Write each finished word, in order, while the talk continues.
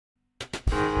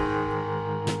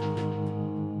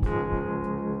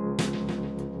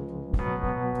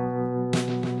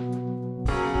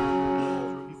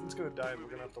die and we're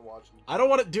gonna have to watch him. I don't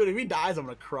want to do it. If he dies, I'm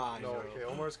gonna cry. No, bro. okay,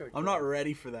 Omar's gonna. I'm not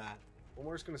ready for that.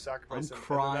 Omar's gonna sacrifice I'm him.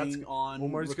 crying on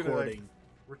Omar's recording. gonna like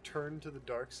return to the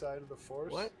dark side of the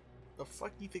Force. What the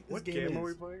fuck do you think this What game is? are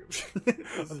we playing?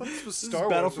 I thought this was Star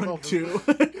Wars. Battlefront 2.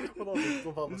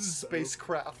 With all the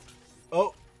spacecraft.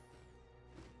 Oh,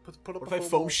 Put up what if I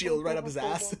foam shield right up his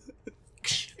ass?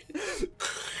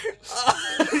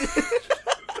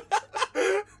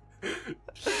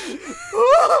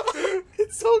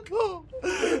 It's so cool.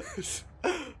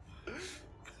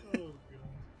 Oh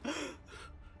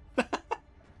god.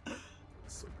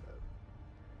 So bad.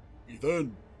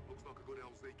 Ethan. Looks like a good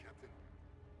LZ, Captain.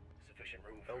 Sufficient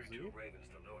room for LZ? 2 Ravens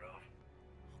to load off.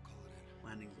 I'll call it in.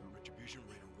 Landing zone. Retribution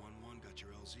Raider 1-1 got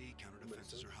your LZ. Counter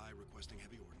defenses are high, requesting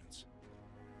heavy ordnance.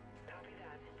 Copy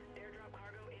that. Airdrop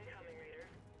cargo incoming, Raider.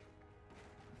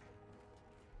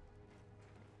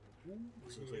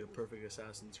 This looks like a perfect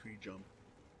Assassin's Creed jump.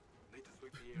 Need to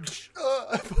sweep the air.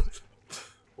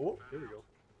 Oh, here we go.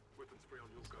 Weapons free on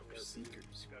your go.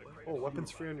 Seekers. What? Oh, weapons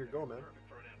free on your go, man. Perfect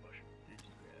for an ambush.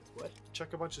 What?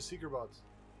 Check a bunch of seeker bots.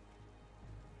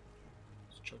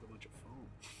 Just chuck a bunch of foam.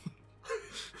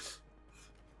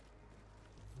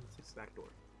 It's back door.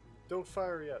 Don't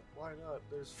fire yet. Why not?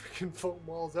 There's freaking foam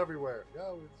walls everywhere.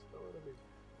 No, it's no enemy.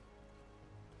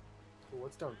 Oh,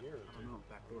 what's down here? I don't know.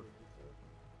 Back door.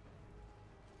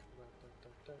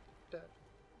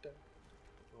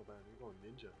 Oh man, you're going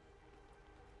ninja.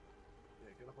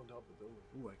 Yeah, get up on top of the building.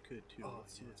 Ooh, I could too. Oh,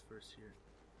 Let's see yeah. what's first here.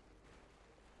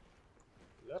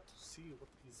 Let's see what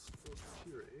is first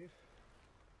here, eh?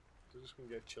 They're just gonna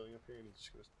get chilling up here and he's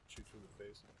just gonna shoot you in the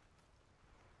face.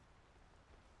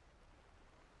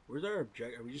 Where's our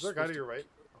objective? Are we Is just there a guy to supposed your right?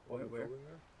 Where- On the where? building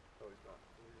there? Oh, he's not.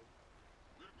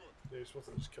 Yeah, you're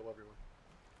supposed to just kill everyone.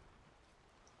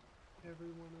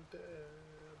 Everyone is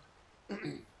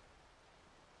dead.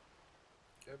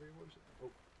 Everyone's.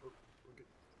 Oh, okay.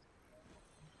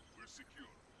 We're secure.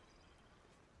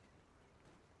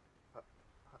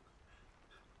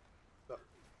 No,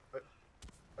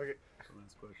 okay. Don't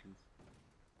ask questions.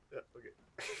 Yeah, okay.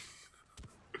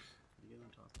 You get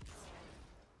on top.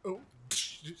 Oh.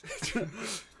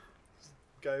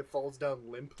 Guy falls down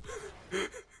limp. I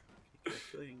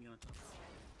feel like you can get on top.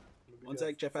 Maybe One get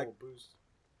sec, jetpack. full boost.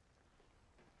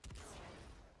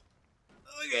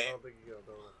 I Okay. don't think you got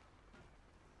that.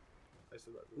 I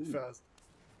said that really Ooh. fast.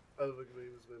 I was looking at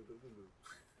you.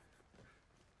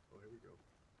 Oh, here we go.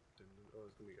 Oh,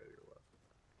 there's gonna be a guy to your left.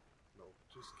 No,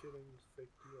 just kidding.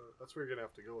 Fake PR. That's where you're gonna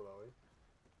have to go, though, eh?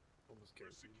 Almost We're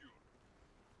guaranteed. secure.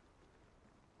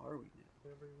 Are we now?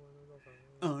 Everyone is up.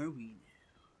 Are we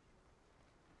now?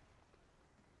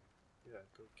 Yeah,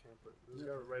 go camp it. There's a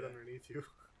Yeah, guy right yeah. underneath you.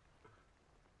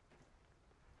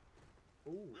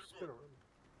 Ooh, spin around.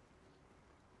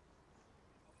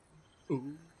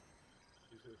 Ooh,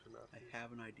 He's gonna come after I you.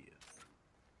 have an idea.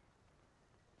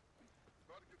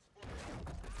 Target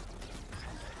spotted.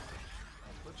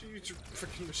 Why don't you use your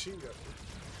freaking machine gun?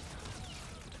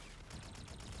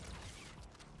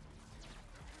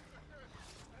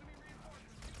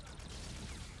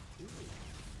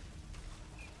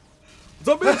 What's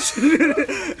up,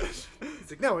 bitch?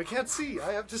 He's like, no, I can't see.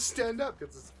 I have to stand up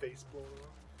because his face blowing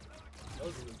off. That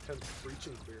was an intense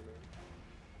breaching clear, man.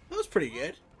 That was pretty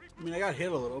good. I mean, I got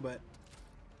hit a little, but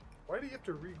Why do you have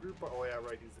to regroup? Oh yeah,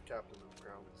 right. He's the captain of the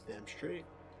ground. damn straight.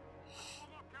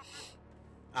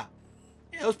 Ah,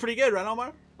 yeah, that was pretty good, right,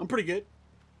 Omar? I'm pretty good.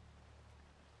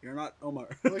 You're not Omar.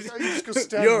 Like, you just go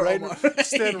stand You're right. Omar.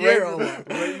 Stand You're right. Omar.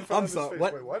 Right in front I'm of his sorry. face.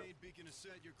 What? Wait, what? Beacon is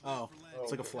set. You're clear Oh, for landing.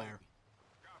 it's like a flare.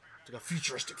 It's like a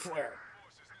futuristic flare.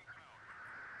 Forces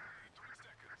inbound. 3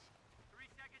 seconds. 3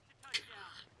 seconds to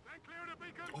touchdown. Then clear the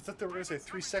beacon. I thought they were gonna say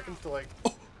 3 seconds to like.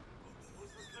 Once we're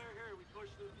clear here, we push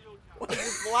to the fuel tower. Why is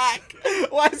it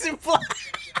black? Why is it black?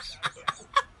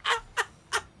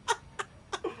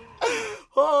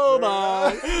 Hold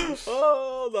on.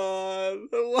 Hold on.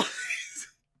 Why is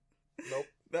Nope.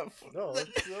 that? No,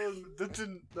 that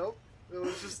didn't. Nope. It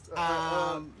was just.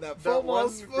 That that football one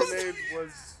was supposed grenade to...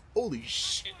 was. Holy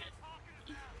shit.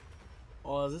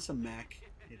 Oh, is this a mech?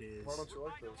 It is. Why don't you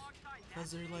like those?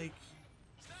 Because they're like,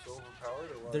 So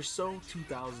overpowered or what? they're so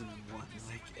 2001.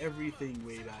 Like everything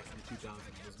way back in 2000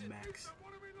 was mechs.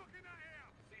 What are we looking at here?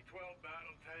 C-12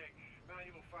 battle tank.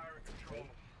 Manual fire and control.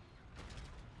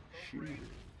 Shoot.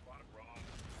 Spot it wrong.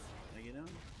 Like, you know?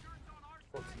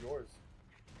 What's yours?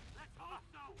 That's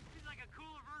awesome. He's like a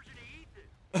cooler version of Ethan.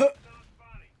 Sounds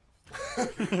funny.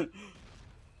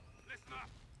 Listen up.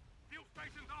 Fuel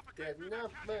stations off a Get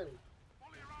enough money.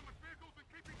 Follow around with vehicles and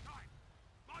keep it tight.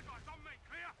 My guys on me,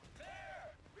 clear?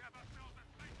 There! We have ourselves a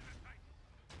station to take.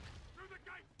 Through the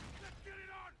gate! Let's get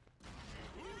it on!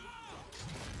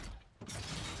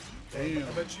 Damn.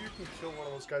 I bet you can kill one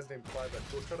of those guys named Private.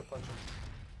 Go try to punch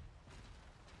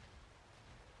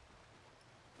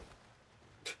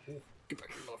him. Get back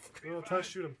here, motherfucker. No, try to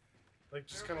shoot him. Like,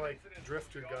 just kind of like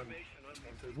drift your gun.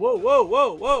 Onto his Whoa, whoa,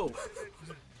 whoa, whoa!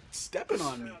 Stepping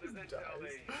on me. dies.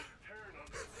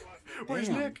 Where's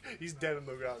Damn. Nick? He's dead in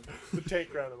the ground. The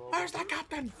tank ground him over. Where's the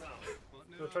captain?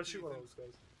 No, try to shoot one of those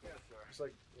guys. Just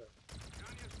like, yeah.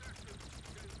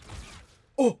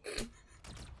 Oh!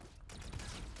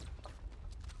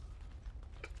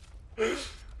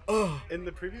 Oh! In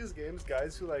the previous games,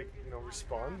 guys who like, you know,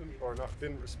 respond or not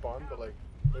didn't respond, but like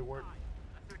they weren't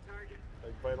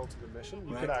like vital to the mission,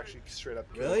 you Right. could actually straight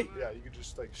up kill Really? them. Yeah, you could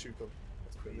just like shoot them.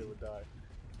 That's And they crazy. would die.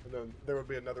 And then there would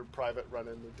be another private run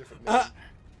in a different name. Ah!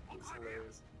 It was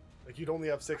hilarious. Like you'd only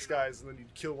have 6 guys, and then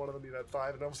you'd kill one of them. You'd have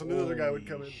 5, and all of a sudden another guy would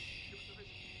come in.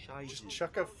 Just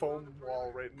chuck a foam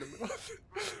wall right in the middle.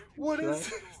 What Should is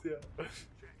this? Yeah,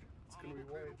 it's gonna be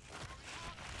white.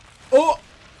 Oh!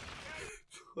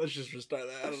 Let's just restart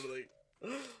that. I don't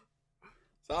like.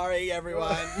 Sorry,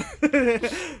 everyone.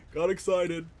 Got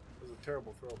excited. It was a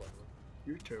terrible throw, by the way.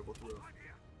 You're a terrible throw.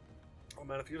 Oh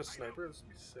man, if you had a sniper, this would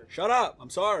be sick. Shut up! I'm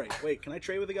sorry. Wait, can I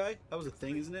trade with a guy? That was a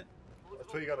thing, isn't it?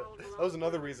 That's why you gotta. That was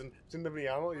another reason. Didn't have any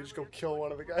ammo. You just go kill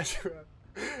one of the guys you had,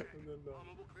 and then.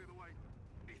 Armor will clear the way.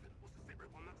 Ethan, what's the secret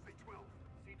on that C-12?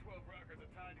 C-12 rockets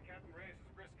are tied to Captain Reyes'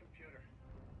 wrist computer.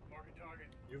 Marking target.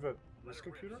 You have a Let wrist it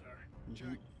rip, computer? sir.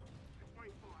 Mhm.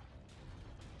 Explain fire.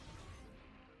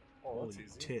 Oh, that's Holy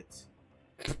easy. tits.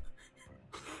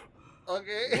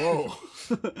 Okay. Whoa.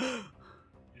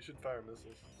 You should fire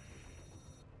missiles.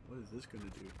 What is this gonna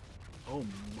do? Oh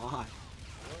my.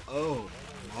 Oh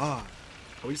my.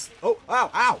 Are we oh, ow,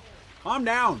 ow! Calm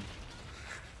down.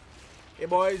 Hey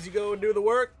boys, you go and do the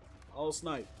work. I'll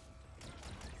snipe.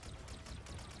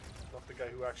 Not the guy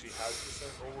who actually has the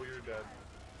sense. Oh, you're dead.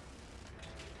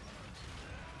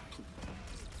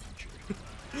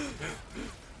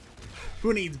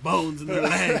 Who needs bones in their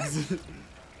legs?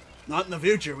 Not in the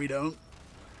future, we don't.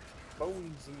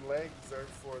 Bones and legs are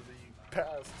for the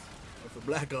past. Or for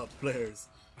Black Ops players.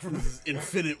 This is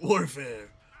Infinite Warfare.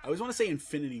 I always want to say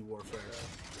Infinity Warfare.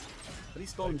 How do you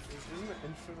spell Isn't it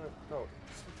infinite? No.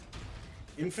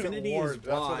 Infinity Ward, is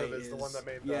that's what Y. it is, the one that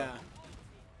made that. Yeah.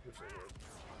 Infinite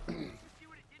Ward.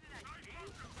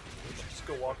 Just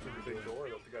go walk through the big door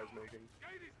that the guy's making.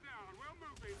 Gate is down and we're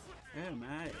moving. Oh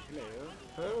my.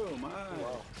 Hello. Oh my.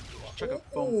 Wow. Chuck a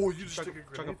foam. Oh, you just chuck, took a chuck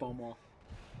a grenade. foam wall.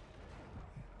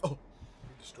 Oh,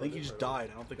 I Destroyed think it he just right away. died.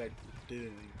 I don't think I did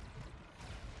anything.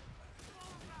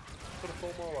 Put a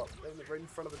foam wall up, right in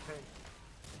front of the tank.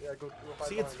 Yeah, go hide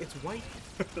See, behind it's it. white.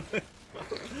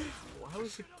 Why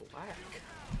was it black?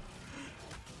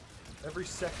 Every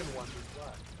second one is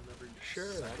black. And every Sure,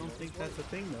 I second don't one's think white. that's a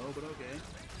thing though, but okay.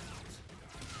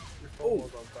 Your foam Oh.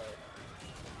 wall's on fire.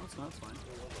 That's not fine.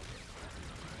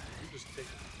 You just take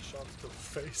shots to the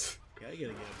face. Yeah, I gotta get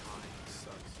a pie. It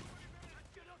sucks.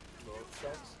 No, it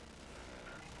sucks.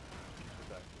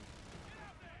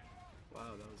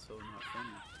 Wow, that was so not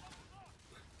funny.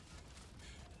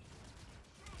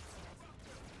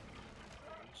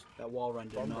 That wall run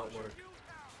did Bum not rusher. work.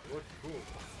 What cool.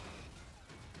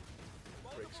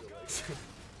 Breaks your legs. You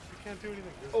can't do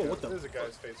anything. There's Oh, a guy- what the There's a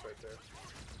guy's face right there.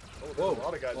 Oh, there's Whoa! a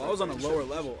lot of guys. Well, I right was on a there. You lower should-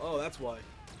 level. Oh, that's why.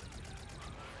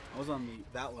 I was on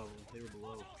that level. They were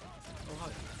below. Oh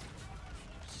hi!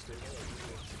 Stay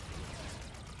there.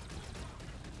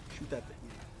 Shoot that thing.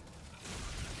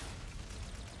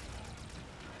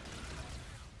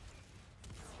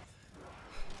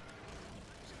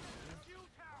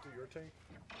 Do your tank.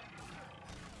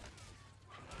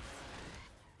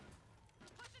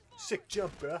 Sick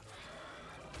jump, bruh.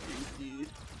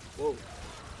 Whoa!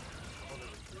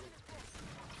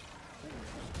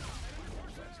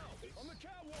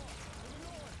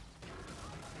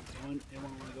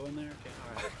 Anyone want to go in there? Okay,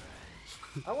 all right.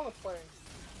 I want to play.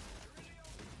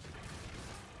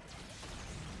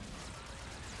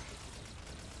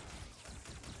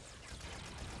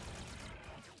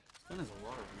 That is a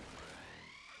lot of them.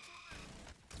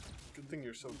 Good thing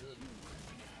you're so good.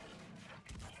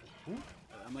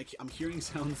 I'm hearing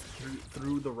sounds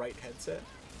through the right headset.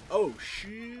 Oh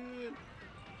shit!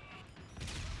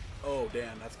 Oh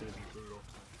damn, that's gonna be brutal.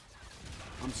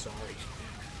 I'm sorry.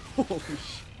 Holy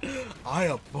shit! I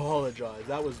apologize.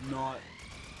 That was not.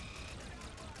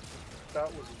 That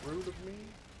was rude of me.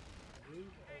 Rude of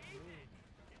me.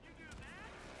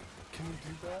 Can you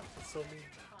do that? That's so mean.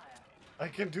 I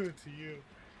can do it to you.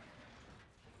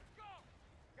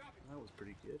 That was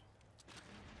pretty good.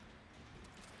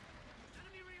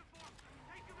 Enemy reinforcements.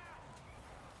 Take him out.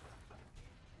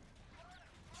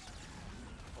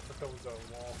 I thought that was a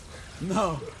wall.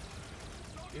 No.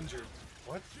 Injured.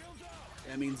 What?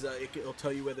 That means it'll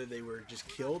tell you whether they were just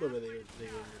killed or whether they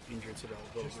were injured. So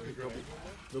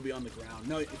they'll be on the ground.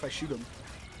 No, if I shoot them.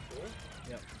 Really?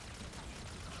 Yeah.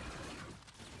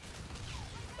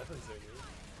 That doesn't say anything.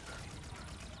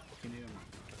 What can you do? I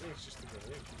think it's just a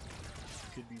grenade.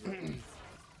 Could be right.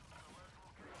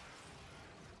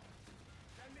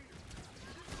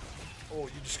 Oh,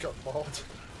 you just got mauled.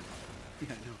 Yeah,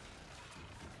 I know.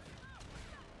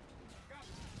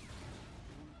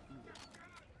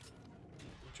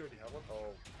 Did you already have one?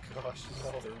 Oh, gosh, no.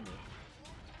 Thermal.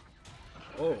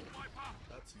 Oh,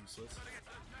 that's useless.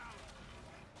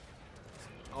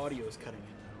 Audio is cutting in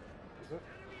now. Is it?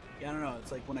 Yeah, I don't know.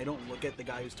 It's like when I don't look at the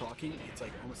guy who's talking, it's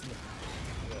like almost in the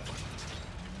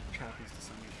trap is to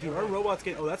some. Dude, our robot's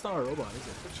getting. Oh, that's not our robot, is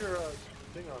it? Put your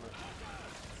thing on it.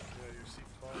 Yeah, your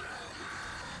C5.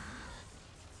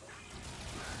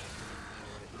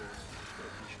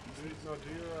 No, do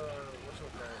your,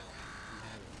 whatchamacallit?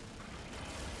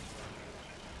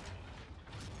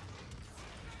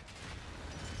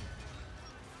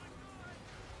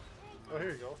 Oh,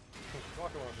 here you go.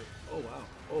 Rocket launcher. Oh, wow.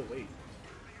 Oh, wait.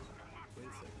 Wait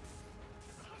a second.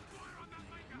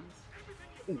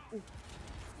 Ooh, ooh.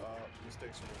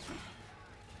 Mistakes from this.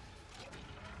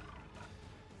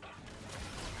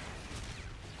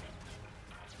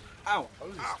 Ow! How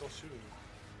is he still shooting?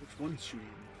 Which one's shooting?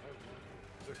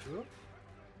 Is there two?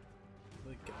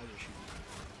 The guys are shooting.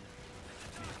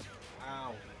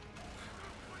 Ow.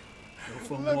 No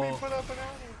foam Let me wall. put up an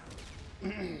owl.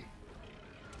 Did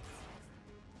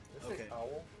I say Okay. owl?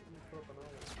 Let me put up an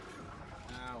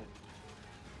owl. Ow.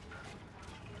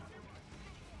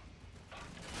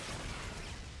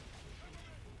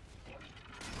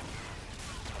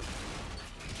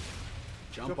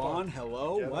 Jump on.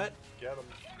 Hello. Get 'em. What? Get him.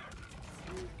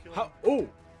 How? Oh.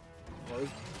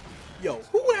 Yo,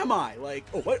 who am I? Like,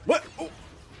 oh, what? What? Oh,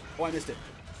 oh, I missed it.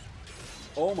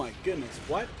 Oh my goodness.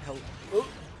 What? Hell. Oh.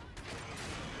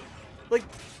 Like,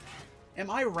 am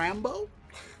I Rambo?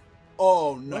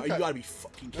 Oh no, Okay. you gotta be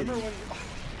fucking kidding Remember me. when?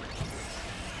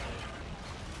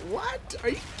 What? Are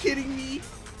you kidding me?